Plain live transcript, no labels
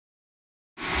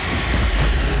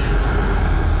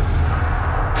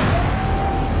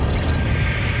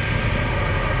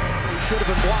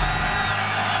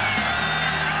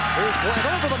Went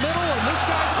over the middle, and this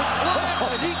guy's been flat,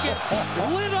 and he gets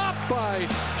lit up by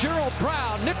Gerald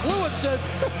Brown. Nick Lewis said,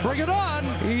 bring it on.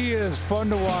 He is fun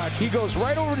to watch. He goes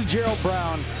right over to Gerald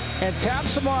Brown and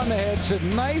taps him on the head, said,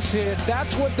 nice hit.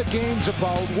 That's what the game's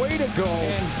about. Way to go.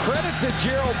 And credit to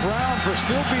Gerald Brown for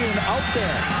still being out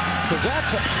there, because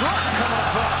that's a truck coming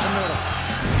across the middle.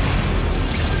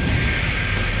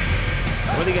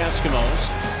 For the Eskimos,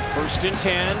 1st and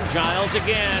 10, Giles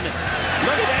again.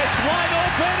 Look at this, wide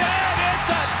open, and it's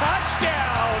a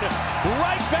touchdown!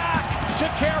 Right back to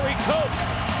Kerry Coke.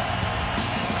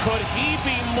 Could he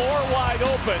be more wide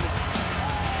open?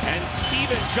 And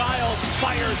Steven Giles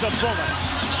fires a bullet.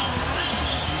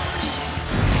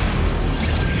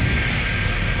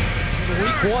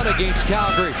 Week 1 against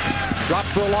Calgary.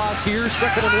 Dropped for a loss here,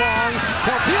 2nd and long.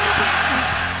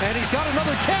 And he's got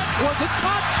another catch. Was it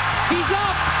touch? He's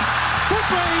up. Foot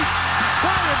race.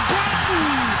 Brian Bratton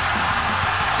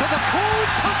to the cold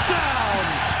touchdown.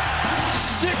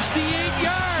 68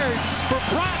 yards for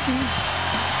Bratton.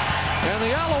 And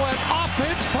the Alouette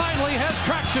offense finally has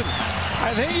traction.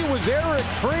 I think it was Eric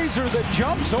Fraser that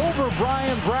jumps over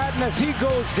Brian Bratton as he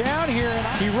goes down here. And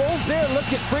he rolls there.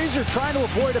 Look at Fraser trying to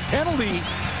avoid a penalty.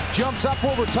 Jumps up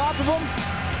over top of him.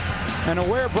 And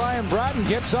aware Brian Bratton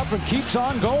gets up and keeps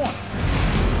on going.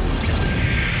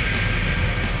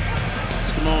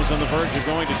 Eskimos on the verge of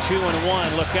going to 2-1.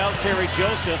 Look out, Kerry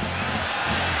Joseph.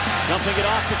 Dumping it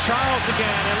off to Charles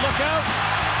again. And look out.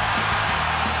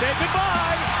 Say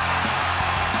goodbye.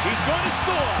 He's going to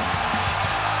score.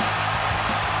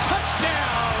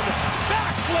 Touchdown.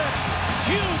 Backflip.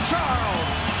 Hugh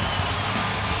Charles.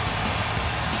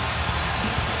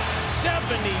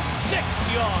 76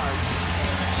 yards.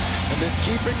 And then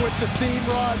keeping with the theme,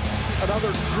 Rod,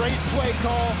 another great play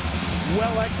call,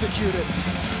 well executed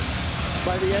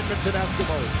by the Edmonton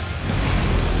Eskimos.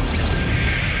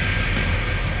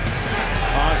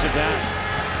 Pause it down.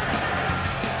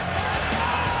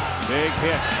 Big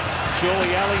hit.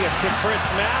 Joey Elliott to Chris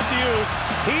Matthews.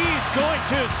 He's going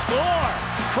to score.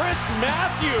 Chris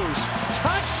Matthews,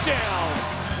 touchdown.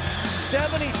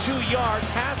 72-yard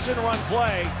pass and run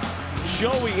play.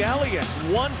 Joey Elliott,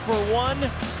 1-for-1.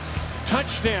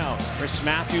 Touchdown. Chris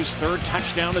Matthews' 3rd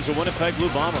touchdown as a Winnipeg Blue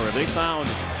Bomber. They found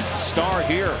a star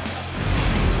here.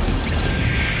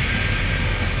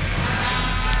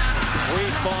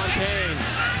 Fontaine.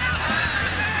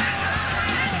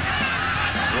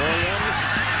 Williams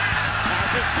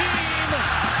has a seam.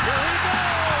 Here he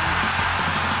goes.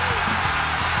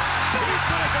 He's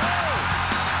going to go.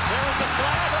 There is a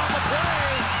flag on the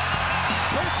play.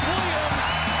 Chris Williams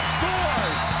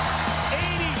scores.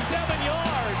 87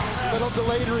 yards. Little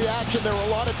delayed reaction. There were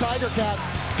a lot of Tiger Cats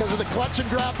because of the clutch and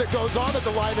grab that goes on at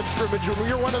the line of scrimmage. When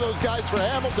you're one of those guys for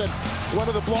Hamilton, one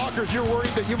of the blockers, you're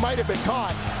worried that you might have been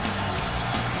caught.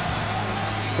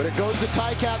 But it goes the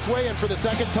Ticats' way, and for the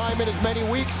 2nd time in as many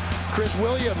weeks, Chris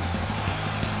Williams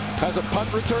has a punt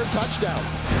return touchdown.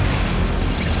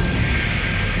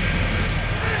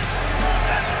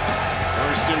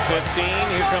 1st and 15.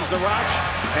 Here comes the rush.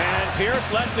 And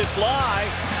Pierce lets it fly.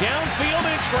 Downfield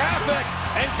in traffic.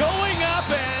 And going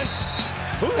up, and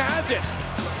who has it?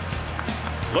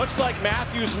 Looks like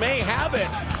Matthews may have it.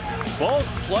 Both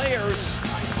players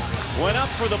went up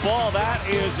for the ball. That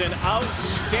is an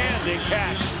outstanding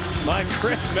catch by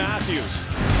Chris Matthews.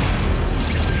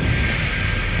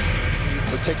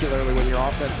 Particularly when your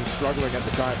offense is struggling at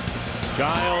the time.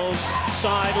 Giles,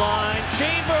 sideline,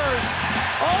 Chambers.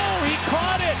 Oh, he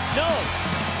caught it. No,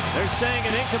 they're saying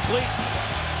an incomplete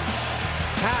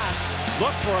pass.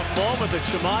 Look for a moment that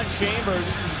Shamad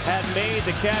Chambers had made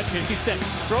the catch, and he said,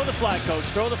 throw the flag, coach,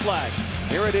 throw the flag.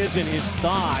 Here it is in his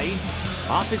thigh,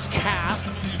 off his calf.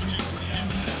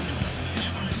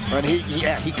 And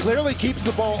he clearly keeps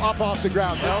the ball up off the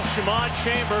ground. Well, Shamad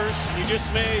Chambers, you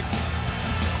just made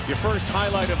your first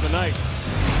highlight of the night.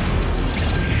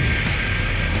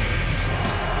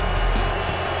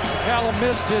 Callum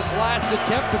missed his last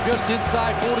attempt of just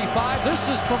inside 45.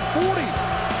 This is from 40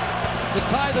 to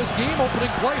tie this game.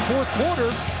 Opening play, 4th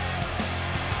quarter.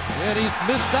 And he's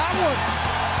missed that one.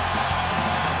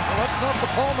 Well, that's not the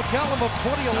Paul McCallum of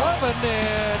 2011.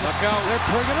 And look out, they're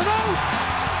bringing it out.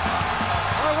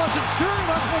 I wasn't sure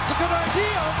that was a good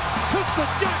idea. Tristan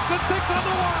Jackson thinks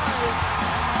otherwise.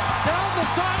 Down the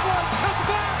sidelines, comes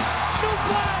back. No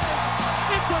flags.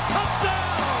 It's a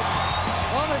touchdown.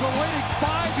 Well, they've been waiting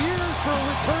 5 years for a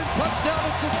return touchdown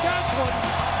in Saskatchewan.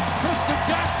 Tristan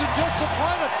Jackson just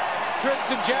supplied it.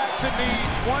 Tristan Jackson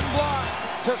needs 1 block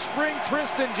to spring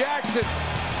Tristan Jackson.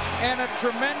 And a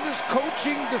tremendous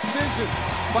coaching decision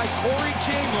by Corey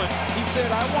Chamberlain. He said,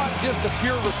 I want just a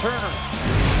pure returner.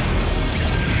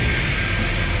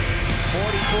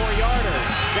 44-yarder.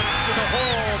 Jackson the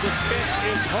hole. This kick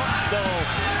is hooked, though.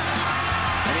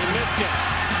 And he missed it.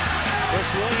 Chris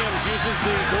Williams uses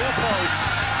the goalpost.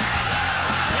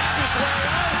 Picks his way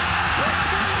out. Chris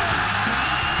Williams.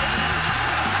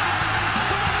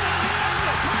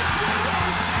 Chris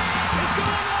Williams is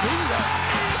going up.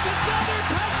 It's another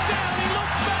touchdown. He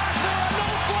looks back. There are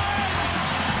no flags.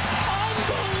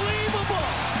 Unbelievable.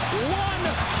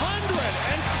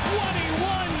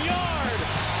 121-yard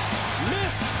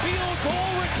missed field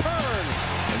goal return.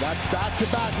 And that's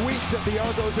back-to-back weeks that the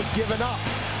Argos have given up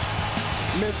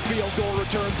missed field goal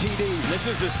return TDs. This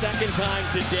is the second time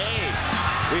today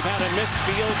we've had a missed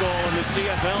field goal in the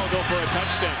CFL go for a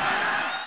touchdown.